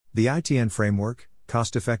The ITN Framework,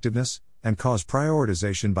 Cost-Effectiveness, and Cause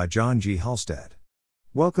Prioritization by John G. Halstead.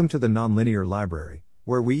 Welcome to the Nonlinear Library,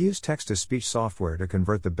 where we use text-to-speech software to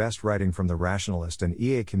convert the best writing from the rationalist and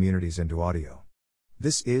EA communities into audio.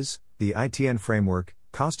 This is the ITN Framework,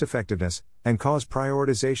 Cost-Effectiveness, and Cause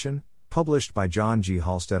Prioritization, published by John G.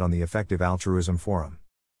 Halstead on the Effective Altruism Forum.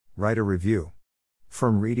 Write a review.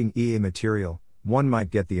 From reading EA material, one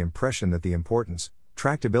might get the impression that the importance,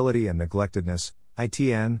 tractability and neglectedness,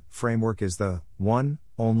 ITN, framework is the one,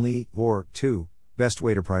 only, or two, best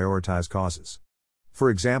way to prioritize causes. For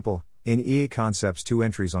example, in EA Concepts 2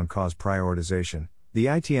 entries on cause prioritization, the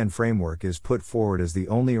ITN framework is put forward as the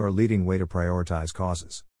only or leading way to prioritize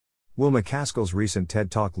causes. MacAskill's recent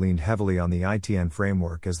TED Talk leaned heavily on the ITN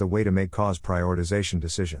framework as the way to make cause prioritization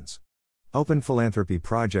decisions. Open Philanthropy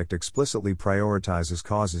Project explicitly prioritizes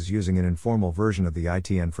causes using an informal version of the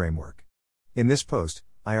ITN framework. In this post,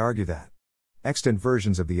 I argue that extant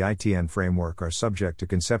versions of the ITN framework are subject to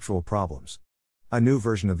conceptual problems. A new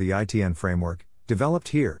version of the ITN framework, developed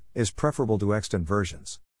here, is preferable to extant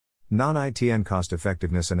versions. Non-ITN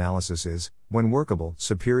cost-effectiveness analysis is, when workable,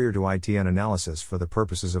 superior to ITN analysis for the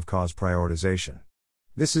purposes of cause prioritization.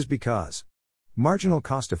 This is because marginal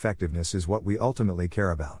cost-effectiveness is what we ultimately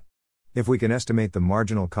care about. If we can estimate the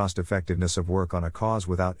marginal cost-effectiveness of work on a cause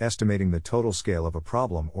without estimating the total scale of a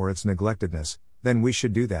problem or its neglectedness, then we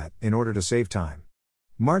should do that, in order to save time.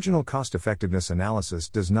 Marginal cost-effectiveness analysis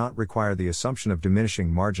does not require the assumption of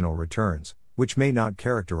diminishing marginal returns, which may not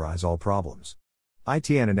characterize all problems.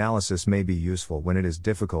 ITN analysis may be useful when it is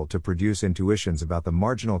difficult to produce intuitions about the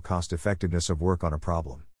marginal cost-effectiveness of work on a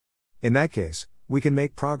problem. In that case, we can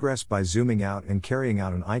make progress by zooming out and carrying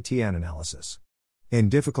out an ITN analysis. In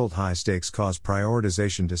difficult high-stakes cause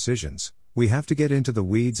prioritization decisions, we have to get into the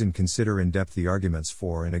weeds and consider in depth the arguments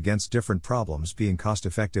for and against different problems being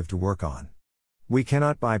cost-effective to work on. We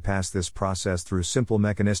cannot bypass this process through simple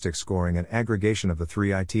mechanistic scoring and aggregation of the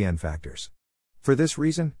 3 ITN factors. For this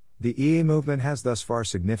reason, the EA movement has thus far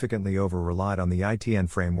significantly over-relied on the ITN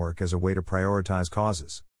framework as a way to prioritize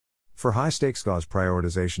causes. For high-stakes cause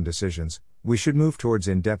prioritization decisions, we should move towards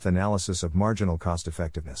in-depth analysis of marginal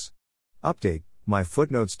cost-effectiveness. Update: my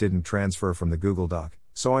footnotes didn't transfer from the googledoc,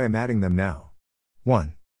 so I am adding them now.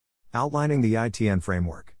 1. Outlining the ITN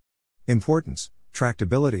framework. Importance,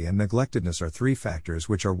 tractability and neglectedness are 3 factors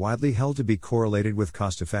which are widely held to be correlated with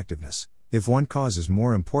cost-effectiveness. If one cause is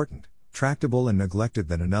more important, tractable and neglected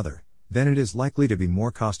than another, then it is likely to be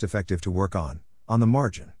more cost-effective to work on the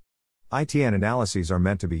margin. ITN analyses are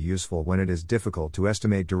meant to be useful when it is difficult to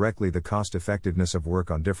estimate directly the cost-effectiveness of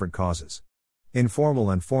work on different causes. Informal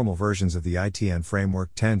and formal versions of the ITN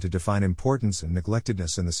framework tend to define importance and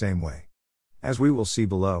neglectedness in the same way. As we will see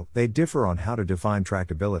below, they differ on how to define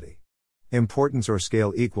tractability. Importance or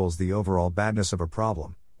scale equals the overall badness of a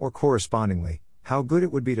problem, or correspondingly, how good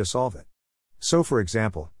it would be to solve it. So for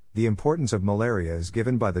example, the importance of malaria is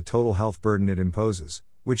given by the total health burden it imposes,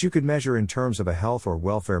 which you could measure in terms of a health or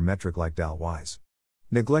welfare metric like DALYs.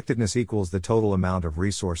 Neglectedness equals the total amount of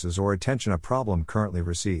resources or attention a problem currently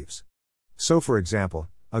receives. So for example,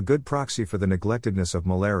 a good proxy for the neglectedness of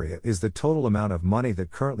malaria is the total amount of money that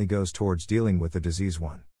currently goes towards dealing with the disease.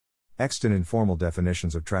 1. Extant informal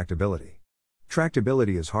definitions of tractability.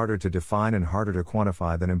 Tractability is harder to define and harder to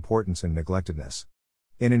quantify than importance and neglectedness.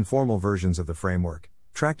 In informal versions of the framework,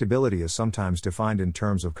 tractability is sometimes defined in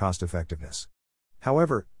terms of cost-effectiveness.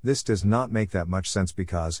 However, this does not make that much sense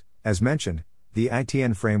because, as mentioned, the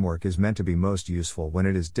ITN framework is meant to be most useful when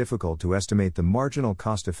it is difficult to estimate the marginal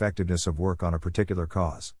cost-effectiveness of work on a particular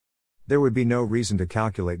cause. There would be no reason to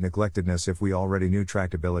calculate neglectedness if we already knew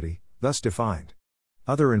tractability, thus defined.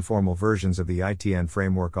 Other informal versions of the ITN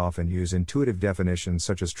framework often use intuitive definitions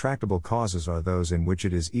such as tractable causes are those in which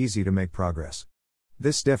it is easy to make progress.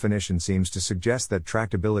 This definition seems to suggest that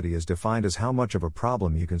tractability is defined as how much of a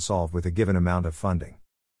problem you can solve with a given amount of funding.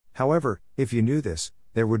 However, if you knew this,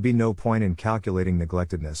 there would be no point in calculating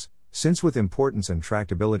neglectedness, since with importance and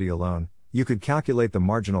tractability alone, you could calculate the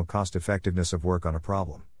marginal cost-effectiveness of work on a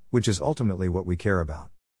problem, which is ultimately what we care about.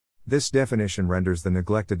 This definition renders the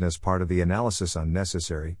neglectedness part of the analysis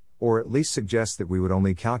unnecessary, or at least suggests that we would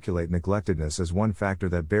only calculate neglectedness as one factor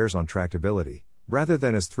that bears on tractability, rather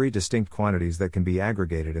than as 3 distinct quantities that can be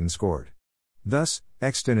aggregated and scored. Thus,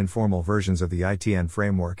 extant informal versions of the ITN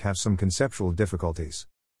framework have some conceptual difficulties.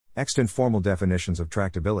 Extant formal definitions of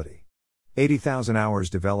tractability. 80,000 Hours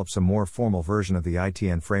develops a more formal version of the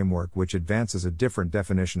ITN framework which advances a different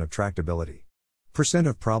definition of tractability. Percent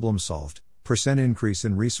of problems solved, percent increase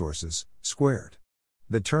in resources, squared.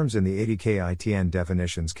 The terms in the 80K ITN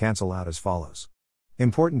definitions cancel out as follows.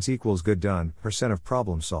 Importance equals good done, percent of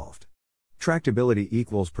problems solved. Tractability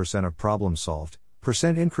equals percent of problems solved,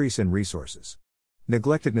 percent increase in resources.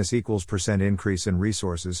 Neglectedness equals percent increase in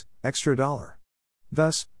resources, extra dollar.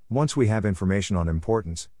 Thus, once we have information on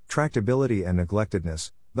importance, tractability and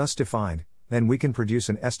neglectedness, thus defined, then we can produce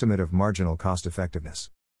an estimate of marginal cost effectiveness.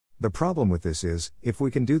 The problem with this is, if we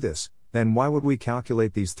can do this, then why would we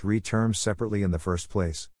calculate these three terms separately in the first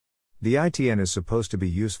place? The ITN is supposed to be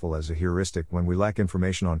useful as a heuristic when we lack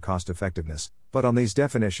information on cost effectiveness, but on these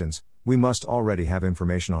definitions, we must already have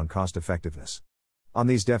information on cost effectiveness. On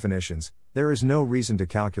these definitions, there is no reason to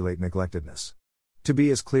calculate neglectedness. To be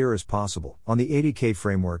as clear as possible, on the 80K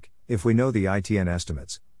framework, if we know the ITN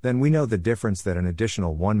estimates, then we know the difference that an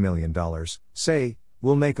additional $1 million, say,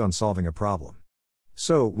 will make on solving a problem.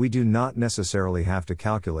 So, we do not necessarily have to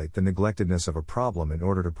calculate the neglectedness of a problem in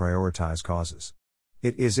order to prioritize causes.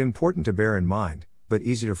 It is important to bear in mind, but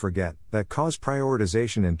easy to forget, that cause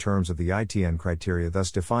prioritization in terms of the ITN criteria thus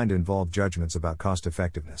defined involve judgments about cost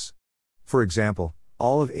effectiveness. For example,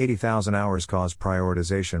 all of 80,000 hours cause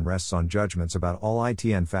prioritization rests on judgments about all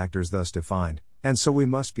ITN factors thus defined, and so we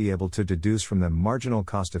must be able to deduce from them marginal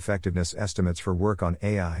cost effectiveness estimates for work on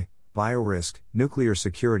AI, biorisk, nuclear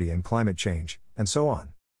security and climate change, and so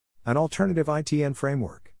on. An alternative ITN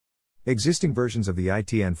framework. Existing versions of the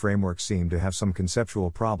ITN framework seem to have some conceptual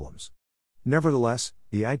problems. Nevertheless,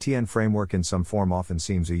 the ITN framework in some form often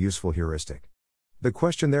seems a useful heuristic. The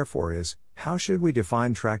question therefore is, how should we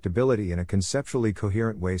define tractability in a conceptually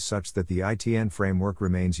coherent way such that the ITN framework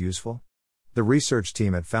remains useful? The research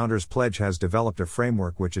team at Founders Pledge has developed a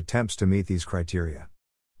framework which attempts to meet these criteria.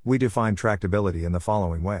 We define tractability in the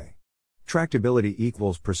following way. Tractability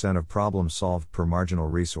equals percent of problems solved per marginal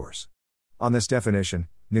resource. On this definition,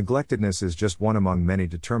 neglectedness is just one among many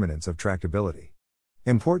determinants of tractability.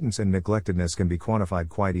 Importance and neglectedness can be quantified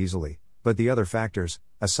quite easily, but the other factors,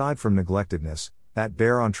 aside from neglectedness, that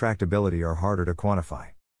bear on tractability are harder to quantify.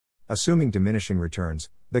 Assuming diminishing returns,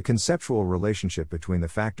 the conceptual relationship between the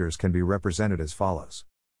factors can be represented as follows.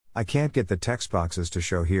 I can't get the text boxes to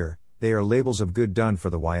show here, they are labels of good done for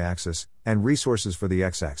the y-axis, and resources for the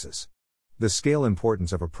x-axis. The scale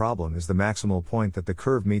importance of a problem is the maximal point that the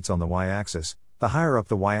curve meets on the y-axis. The higher up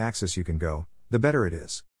the y-axis you can go, the better it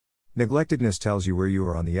is. Neglectedness tells you where you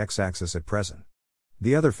are on the x-axis at present.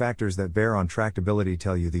 The other factors that bear on tractability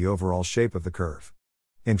tell you the overall shape of the curve.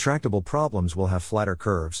 Intractable problems will have flatter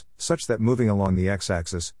curves, such that moving along the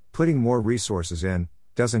x-axis, putting more resources in,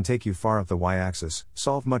 doesn't take you far up the y-axis,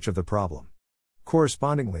 solve much of the problem.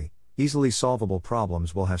 Correspondingly, easily solvable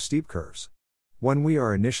problems will have steep curves. When we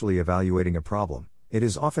are initially evaluating a problem, it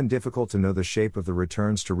is often difficult to know the shape of the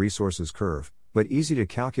returns to resources curve, but easy to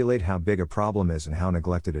calculate how big a problem is and how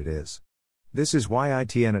neglected it is. This is why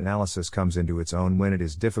ITN analysis comes into its own when it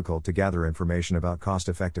is difficult to gather information about cost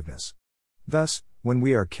effectiveness. Thus, when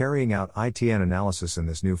we are carrying out ITN analysis in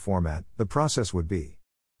this new format, the process would be: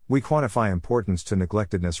 we quantify importance to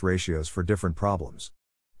neglectedness ratios for different problems.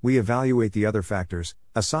 We evaluate the other factors,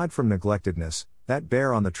 aside from neglectedness, that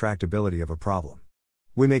bear on the tractability of a problem.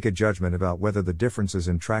 We make a judgment about whether the differences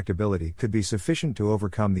in tractability could be sufficient to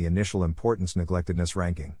overcome the initial importance neglectedness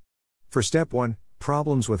ranking. For step 1,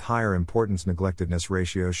 problems with higher importance neglectedness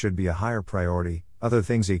ratio should be a higher priority, other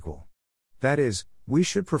things equal. That is, we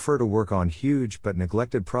should prefer to work on huge but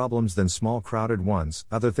neglected problems than small crowded ones,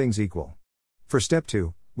 other things equal. For step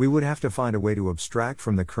 2, we would have to find a way to abstract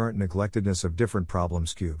from the current neglectedness of different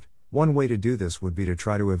problems cubed. One way to do this would be to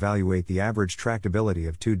try to evaluate the average tractability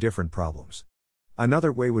of two different problems.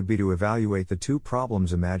 Another way would be to evaluate the two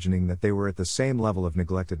problems imagining that they were at the same level of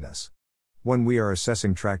neglectedness. When we are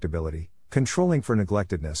assessing tractability, controlling for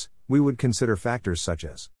neglectedness, we would consider factors such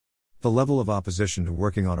as the level of opposition to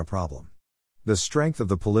working on a problem, the strength of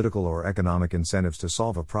the political or economic incentives to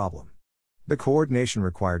solve a problem, the coordination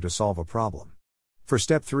required to solve a problem. For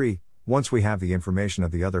step 3, once we have the information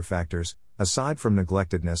of the other factors, aside from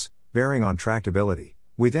neglectedness, bearing on tractability,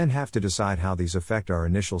 we then have to decide how these affect our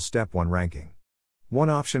initial step 1 ranking. One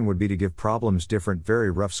option would be to give problems different very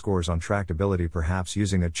rough scores on tractability, perhaps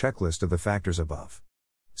using a checklist of the factors above.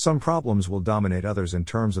 Some problems will dominate others in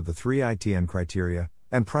terms of the 3 ITN criteria,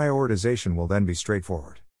 and prioritization will then be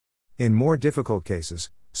straightforward. In more difficult cases,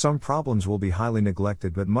 some problems will be highly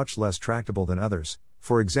neglected but much less tractable than others.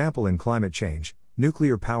 For example, in climate change,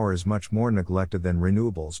 nuclear power is much more neglected than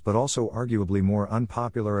renewables but also arguably more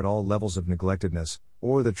unpopular at all levels of neglectedness,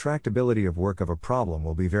 or the tractability of work of a problem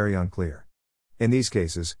will be very unclear. In these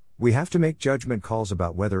cases, we have to make judgment calls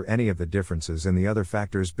about whether any of the differences in the other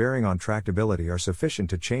factors bearing on tractability are sufficient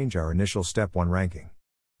to change our initial step 1 ranking.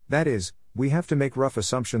 That is, we have to make rough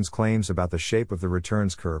assumptions claims about the shape of the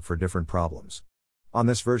returns curve for different problems. On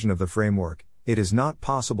this version of the framework, It is not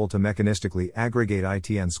possible to mechanistically aggregate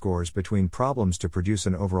ITN scores between problems to produce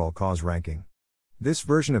an overall cause ranking. This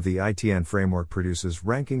version of the ITN framework produces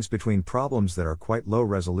rankings between problems that are quite low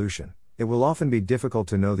resolution. It will often be difficult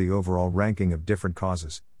to know the overall ranking of different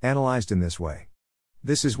causes, analyzed in this way.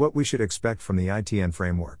 This is what we should expect from the ITN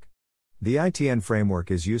framework. The ITN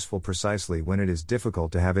framework is useful precisely when it is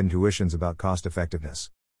difficult to have intuitions about cost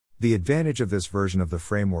effectiveness. The advantage of this version of the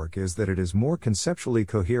framework is that it is more conceptually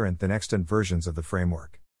coherent than extant versions of the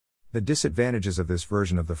framework. The disadvantages of this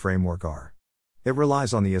version of the framework are: it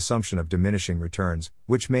relies on the assumption of diminishing returns,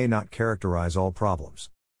 which may not characterize all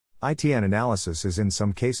problems. ITN analysis is in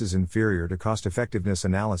some cases inferior to cost-effectiveness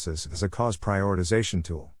analysis as a cause prioritization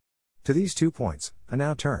tool. To these 2 points, I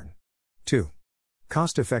now turn. 2.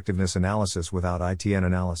 Cost-effectiveness analysis without ITN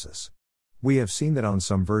analysis. We have seen that on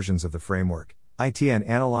some versions of the framework, ITN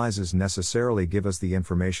analyses necessarily give us the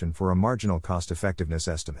information for a marginal cost-effectiveness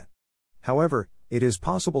estimate. However, it is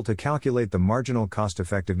possible to calculate the marginal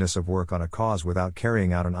cost-effectiveness of work on a cause without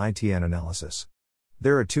carrying out an ITN analysis.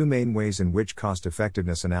 There are 2 main ways in which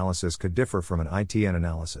cost-effectiveness analysis could differ from an ITN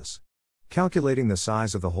analysis. Calculating the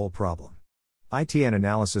size of the whole problem. ITN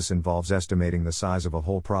analysis involves estimating the size of a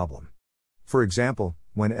whole problem. For example,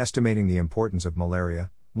 when estimating the importance of malaria,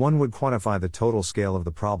 one would quantify the total scale of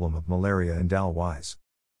the problem of malaria in DALYs.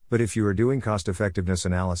 But if you are doing cost-effectiveness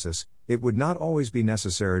analysis, it would not always be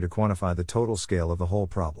necessary to quantify the total scale of the whole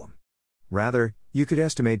problem. Rather, you could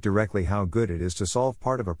estimate directly how good it is to solve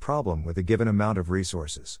part of a problem with a given amount of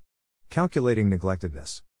resources. Calculating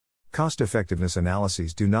neglectedness. Cost-effectiveness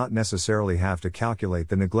analyses do not necessarily have to calculate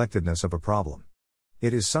the neglectedness of a problem.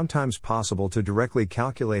 It is sometimes possible to directly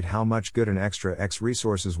calculate how much good an extra X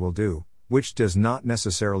resources will do, which does not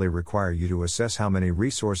necessarily require you to assess how many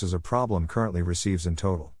resources a problem currently receives in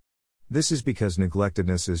total. This is because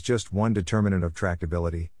neglectedness is just one determinant of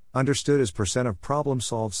tractability, understood as % of problem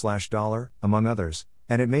solved /$, among others,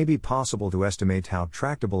 and it may be possible to estimate how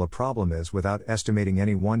tractable a problem is without estimating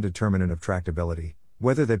any one determinant of tractability,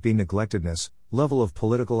 whether that be neglectedness, level of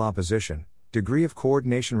political opposition, degree of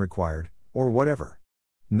coordination required, or whatever.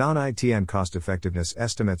 Non-ITN cost-effectiveness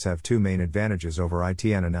estimates have 2 main advantages over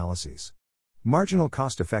ITN analyses. Marginal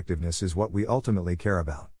cost-effectiveness is what we ultimately care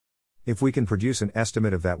about. If we can produce an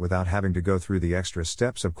estimate of that without having to go through the extra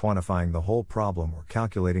steps of quantifying the whole problem or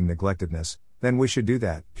calculating neglectedness, then we should do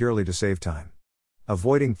that, purely to save time.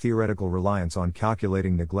 Avoiding theoretical reliance on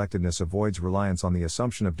calculating neglectedness avoids reliance on the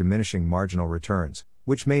assumption of diminishing marginal returns,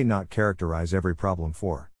 which may not characterize every problem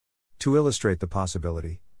for. To illustrate the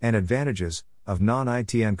possibility, and advantages, of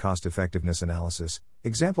non-ITN cost-effectiveness analysis,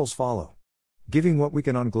 examples follow. Giving what we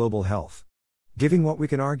can on global health. Giving what we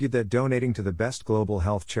can argued that donating to the best global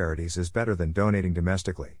health charities is better than donating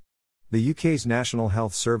domestically. The UK's National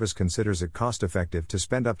Health Service considers it cost-effective to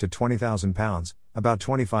spend up to £20,000, about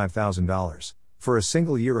 $25,000, for a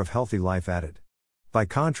single year of healthy life added. By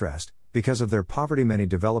contrast, because of their poverty, many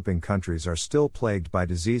developing countries are still plagued by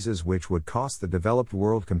diseases which would cost the developed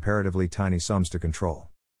world comparatively tiny sums to control.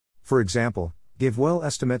 For example, GiveWell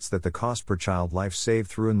estimates that the cost per child life saved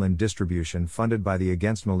through inland distribution funded by the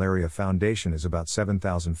Against Malaria Foundation is about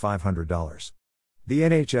 $7,500. The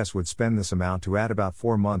NHS would spend this amount to add about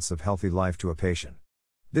 4 months of healthy life to a patient.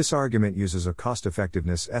 This argument uses a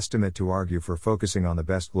cost-effectiveness estimate to argue for focusing on the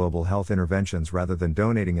best global health interventions rather than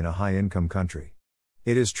donating in a high-income country.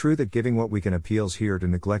 It is true that giving what we can appeals here to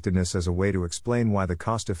neglectedness as a way to explain why the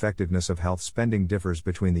cost-effectiveness of health spending differs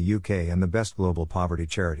between the UK and the best global poverty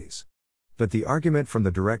charities. But the argument from the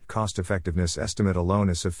direct cost-effectiveness estimate alone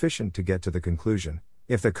is sufficient to get to the conclusion: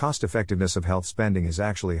 if the cost-effectiveness of health spending is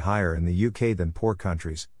actually higher in the UK than poor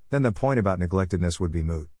countries, then the point about neglectedness would be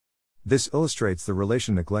moot. This illustrates the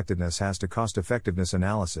relation neglectedness has to cost-effectiveness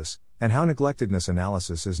analysis, and how neglectedness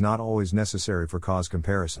analysis is not always necessary for cause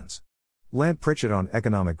comparisons. Lant-Pritchett on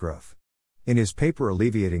economic growth. In his paper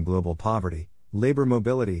Alleviating Global Poverty, Labor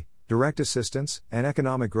Mobility, Direct Assistance, and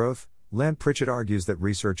Economic Growth, Lant-Pritchett argues that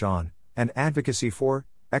research on, and advocacy for,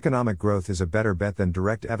 economic growth is a better bet than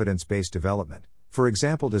direct evidence-based development, for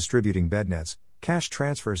example distributing bed nets, cash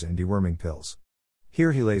transfers and deworming pills.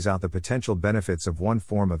 Here he lays out the potential benefits of one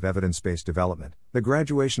form of evidence-based development, the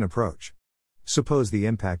graduation approach. Suppose the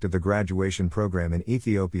impact of the graduation program in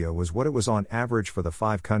Ethiopia was what it was on average for the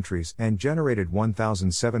 5 countries and generated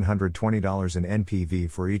 $1,720 in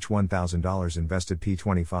NPV for each $1,000 invested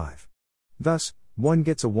P25. Thus, one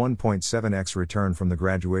gets a 1.7x return from the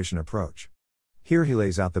graduation approach. Here he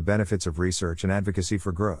lays out the benefits of research and advocacy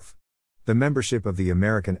for growth. The membership of the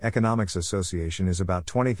American Economics Association is about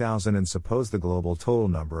 20,000, and suppose the global total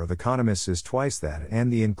number of economists is twice that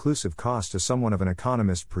and the inclusive cost to someone of an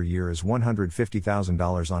economist per year is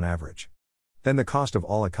 $150,000 on average. then the cost of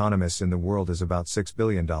all economists in the world is about $6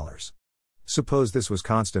 billion. Suppose this was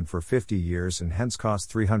constant for 50 years and hence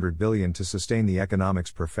cost $300 billion to sustain the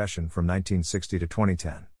economics profession from 1960 to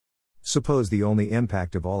 2010. Suppose the only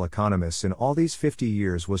impact of all economists in all these 50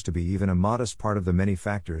 years was to be even a modest part of the many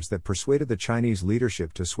factors that persuaded the Chinese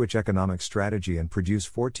leadership to switch economic strategy and produce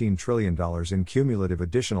 $14 trillion in cumulative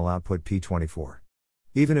additional output P24.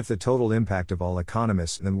 Even if the total impact of all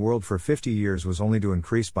economists in the world for 50 years was only to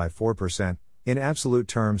increase by 4%, in absolute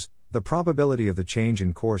terms, the probability of the change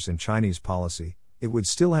in course in Chinese policy, it would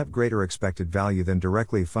still have greater expected value than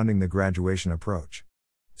directly funding the graduation approach.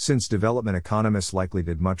 Since development economists likely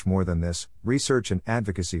did much more than this, research and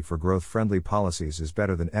advocacy for growth-friendly policies is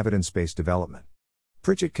better than evidence-based development.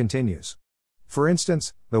 Pritchett continues. For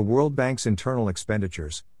instance, the World Bank's internal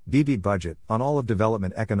expenditures, BB budget, on all of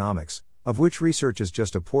development economics, of which research is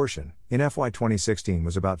just a portion, in FY 2016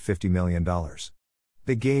 was about $50 million.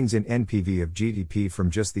 The gains in NPV of GDP from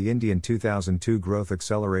just the Indian 2002 growth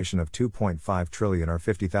acceleration of 2.5 trillion are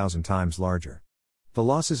 50,000 times larger. The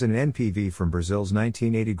losses in NPV from Brazil's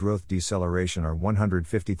 1980 growth deceleration are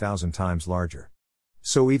 150,000 times larger.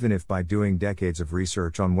 So even if by doing decades of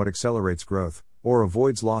research on what accelerates growth, or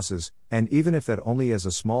avoids losses, and even if that only has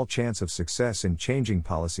a small chance of success in changing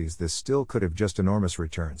policies, this still could have just enormous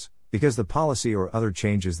returns, because the policy or other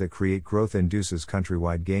changes that create growth induces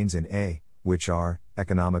countrywide gains in A, which are,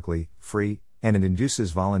 economically, free, and it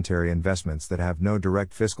induces voluntary investments that have no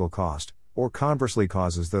direct fiscal cost, or conversely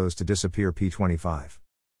causes those to disappear P25.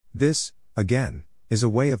 This, again, is a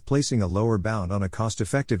way of placing a lower bound on a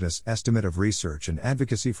cost-effectiveness estimate of research and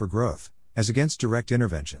advocacy for growth, as against direct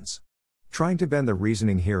interventions. Trying to bend the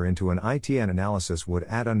reasoning here into an ITN analysis would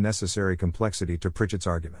add unnecessary complexity to Pritchett's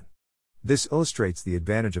argument. This illustrates the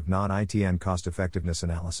advantage of non-ITN cost-effectiveness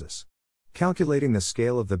analysis. Calculating the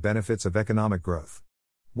scale of the benefits of economic growth.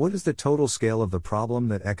 What is the total scale of the problem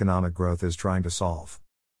that economic growth is trying to solve?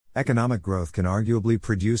 Economic growth can arguably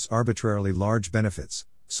produce arbitrarily large benefits,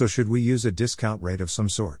 so should we use a discount rate of some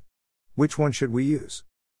sort? Which one should we use?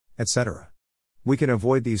 Etc. We can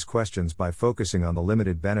avoid these questions by focusing on the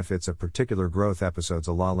limited benefits of particular growth episodes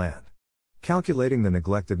a la land. Calculating the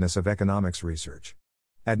neglectedness of economics research.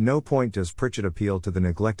 At no point does Pritchett appeal to the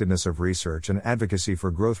neglectedness of research and advocacy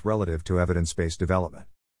for growth relative to evidence-based development.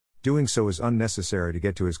 Doing so is unnecessary to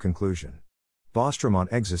get to his conclusion. Bostrom on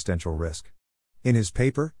existential risk. In his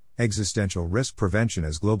paper, Existential Risk Prevention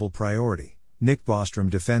as Global Priority, Nick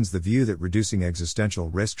Bostrom defends the view that reducing existential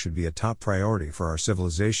risk should be a top priority for our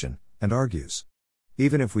civilization, and argues,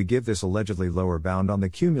 even if we give this allegedly lower bound on the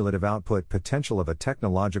cumulative output potential of a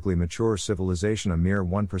technologically mature civilization a mere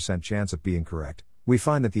 1% chance of being correct, we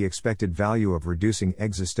find that the expected value of reducing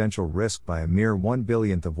existential risk by a mere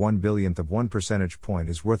 1/1000th of 1/1000th of 1 percentage point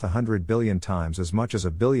is worth 100 billion times as much as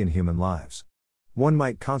a billion human lives. One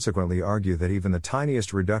might consequently argue that even the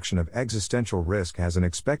tiniest reduction of existential risk has an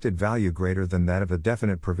expected value greater than that of a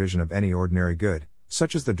definite provision of any ordinary good,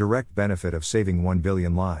 such as the direct benefit of saving 1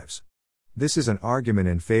 billion lives. This is an argument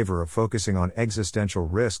in favor of focusing on existential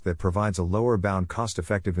risk that provides a lower bound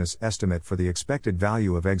cost-effectiveness estimate for the expected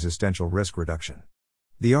value of existential risk reduction.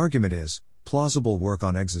 The argument is, plausible work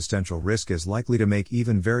on existential risk is likely to make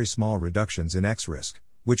even very small reductions in X risk,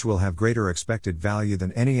 which will have greater expected value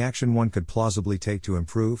than any action one could plausibly take to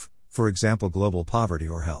improve, for example, global poverty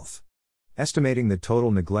or health. Estimating the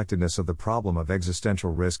total neglectedness of the problem of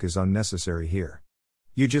existential risk is unnecessary here.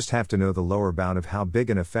 You just have to know the lower bound of how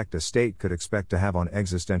big an effect a state could expect to have on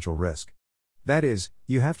existential risk. That is,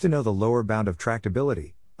 you have to know the lower bound of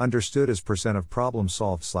tractability, understood as % of problem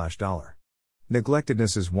solved $.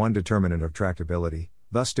 Neglectedness is one determinant of tractability,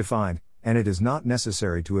 thus defined, and it is not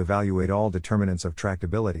necessary to evaluate all determinants of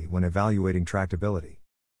tractability when evaluating tractability.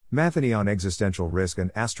 Matheny on existential risk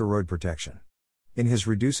and asteroid protection. In his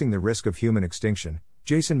Reducing the Risk of Human Extinction,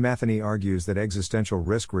 Jason Matheny argues that existential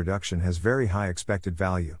risk reduction has very high expected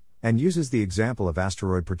value, and uses the example of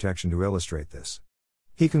asteroid protection to illustrate this.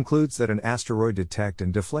 He concludes that an asteroid detect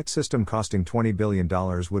and deflect system costing $20 billion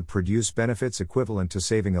would produce benefits equivalent to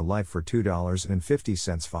saving a life for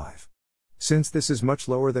 $2.50. Since this is much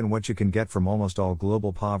lower than what you can get from almost all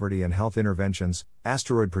global poverty and health interventions,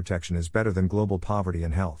 asteroid protection is better than global poverty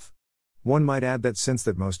and health. One might add that since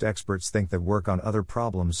that most experts think that work on other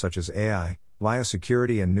problems such as AI,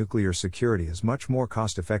 biosecurity and nuclear security is much more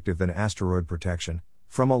cost-effective than asteroid protection,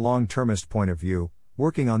 from a long-termist point of view,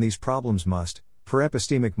 working on these problems must, per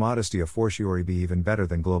epistemic modesty a fortiori, be even better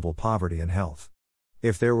than global poverty and health.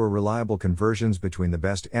 If there were reliable conversions between the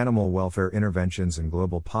best animal welfare interventions and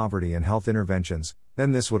global poverty and health interventions,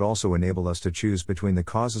 then this would also enable us to choose between the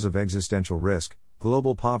causes of existential risk,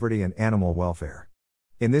 global poverty and animal welfare.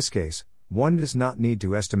 In this case, One does not need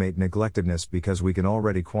to estimate neglectedness because we can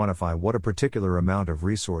already quantify what a particular amount of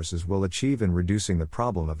resources will achieve in reducing the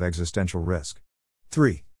problem of existential risk.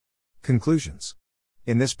 3. Conclusions.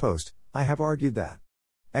 In this post, I have argued that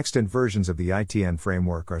extant versions of the ITN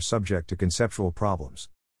framework are subject to conceptual problems.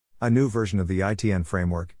 A new version of the ITN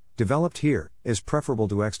framework, developed here, is preferable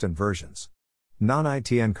to extant versions.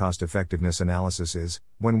 Non-ITN cost-effectiveness analysis is,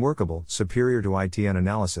 when workable, superior to ITN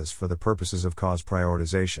analysis for the purposes of cause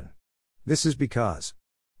prioritization. This is because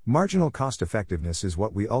marginal cost-effectiveness is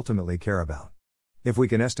what we ultimately care about. If we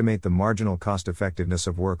can estimate the marginal cost-effectiveness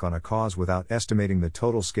of work on a cause without estimating the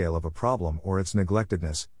total scale of a problem or its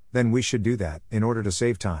neglectedness, then we should do that, in order to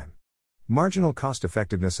save time. Marginal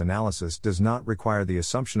cost-effectiveness analysis does not require the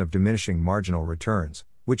assumption of diminishing marginal returns,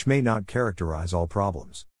 which may not characterize all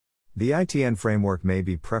problems. The ITN framework may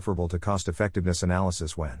be preferable to cost-effectiveness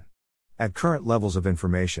analysis when, at current levels of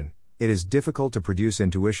information, it is difficult to produce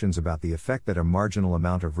intuitions about the effect that a marginal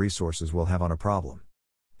amount of resources will have on a problem.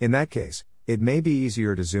 In that case, it may be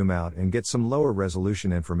easier to zoom out and get some lower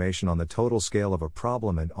resolution information on the total scale of a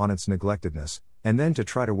problem and on its neglectedness, and then to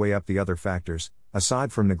try to weigh up the other factors,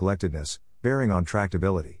 aside from neglectedness, bearing on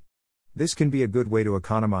tractability. This can be a good way to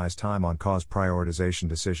economize time on cause prioritization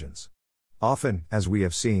decisions. Often, as we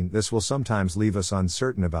have seen, this will sometimes leave us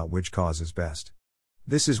uncertain about which cause is best.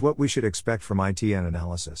 This is what we should expect from ITN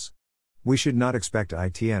analysis. We should not expect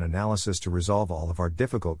ITN analysis to resolve all of our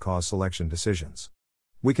difficult cause selection decisions.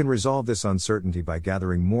 We can resolve this uncertainty by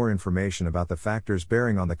gathering more information about the factors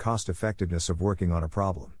bearing on the cost-effectiveness of working on a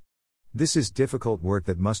problem. This is difficult work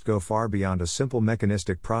that must go far beyond a simple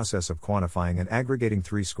mechanistic process of quantifying and aggregating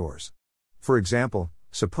 3 scores. For example,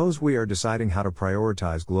 suppose we are deciding how to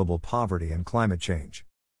prioritize global poverty and climate change.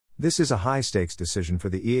 This is a high-stakes decision for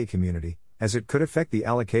the EA community, as it could affect the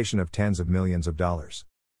allocation of tens of millions of dollars.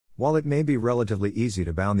 While it may be relatively easy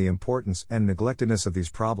to bound the importance and neglectedness of these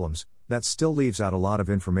problems, that still leaves out a lot of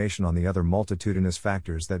information on the other multitudinous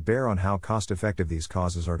factors that bear on how cost-effective these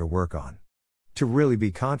causes are to work on. To really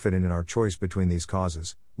be confident in our choice between these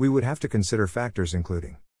causes, we would have to consider factors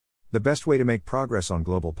including the best way to make progress on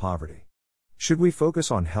global poverty. Should we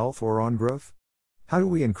focus on health or on growth? How do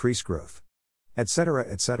we increase growth? Etc.,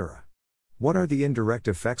 etc. What are the indirect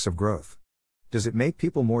effects of growth? Does it make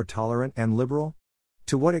people more tolerant and liberal?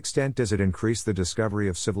 To what extent does it increase the discovery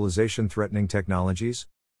of civilization-threatening technologies?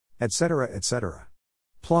 Etc., etc.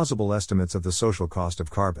 Plausible estimates of the social cost of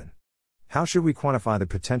carbon. How should we quantify the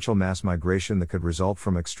potential mass migration that could result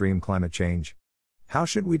from extreme climate change? How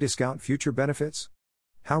should we discount future benefits?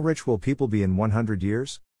 How rich will people be in 100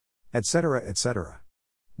 years? Etc., etc.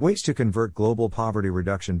 Ways to convert global poverty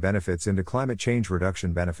reduction benefits into climate change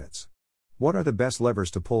reduction benefits. What are the best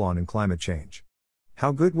levers to pull on in climate change?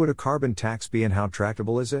 How good would a carbon tax be and how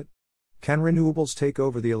tractable is it? Can renewables take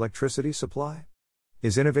over the electricity supply?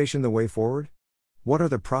 Is innovation the way forward? What are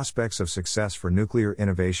the prospects of success for nuclear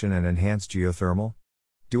innovation and enhanced geothermal?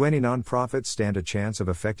 Do any nonprofits stand a chance of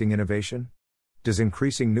affecting innovation? Does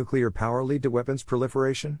increasing nuclear power lead to weapons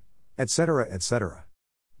proliferation? Etc., etc.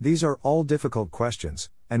 These are all difficult questions,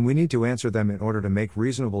 and we need to answer them in order to make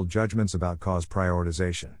reasonable judgments about cause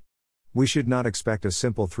prioritization. We should not expect a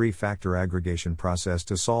simple 3-factor aggregation process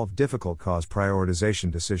to solve difficult cause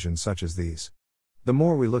prioritization decisions such as these. The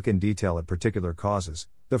more we look in detail at particular causes,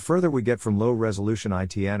 the further we get from low-resolution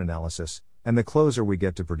ITN analysis, and the closer we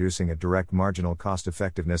get to producing a direct marginal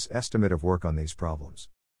cost-effectiveness estimate of work on these problems.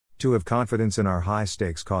 To have confidence in our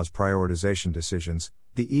high-stakes cause prioritization decisions,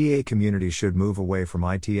 the EA community should move away from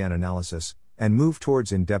ITN analysis, and move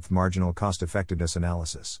towards in-depth marginal cost-effectiveness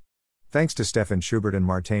analysis. Thanks to Stefan Schubert and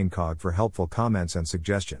Martijn Kog for helpful comments and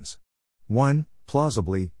suggestions. 1.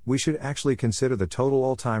 Plausibly, we should actually consider the total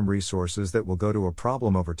all-time resources that will go to a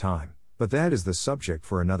problem over time, but that is the subject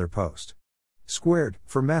for another post. Squared,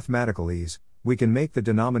 for mathematical ease, we can make the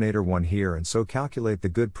denominator 1 here and so calculate the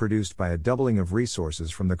good produced by a doubling of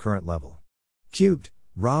resources from the current level. Cubed,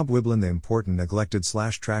 Rob Wiblin. The important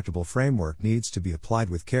neglected/tractable framework needs to be applied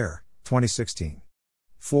with care, 2016.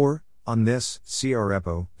 4. On this, see our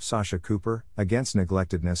EPO, Sasha Cooper, Against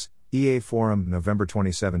Neglectedness, EA Forum, November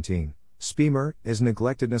 2017. Spiemer, Is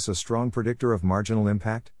Neglectedness a Strong Predictor of Marginal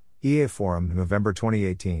Impact? EA Forum, November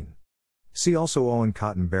 2018. See also Owen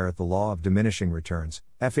Cotton Barrett, The Law of Diminishing Returns,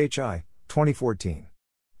 FHI, 2014.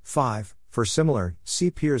 5. For similar, see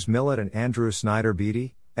Piers Millett and Andrew Snyder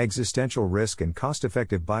Beatty, Existential Risk and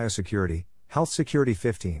Cost-Effective Biosecurity, Health Security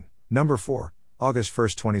 15, No. 4, August 1,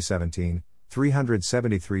 2017,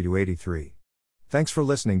 373-83. Thanks for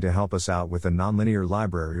listening. To help us out with the Nonlinear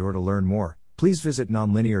Library or to learn more, please visit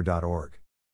nonlinear.org.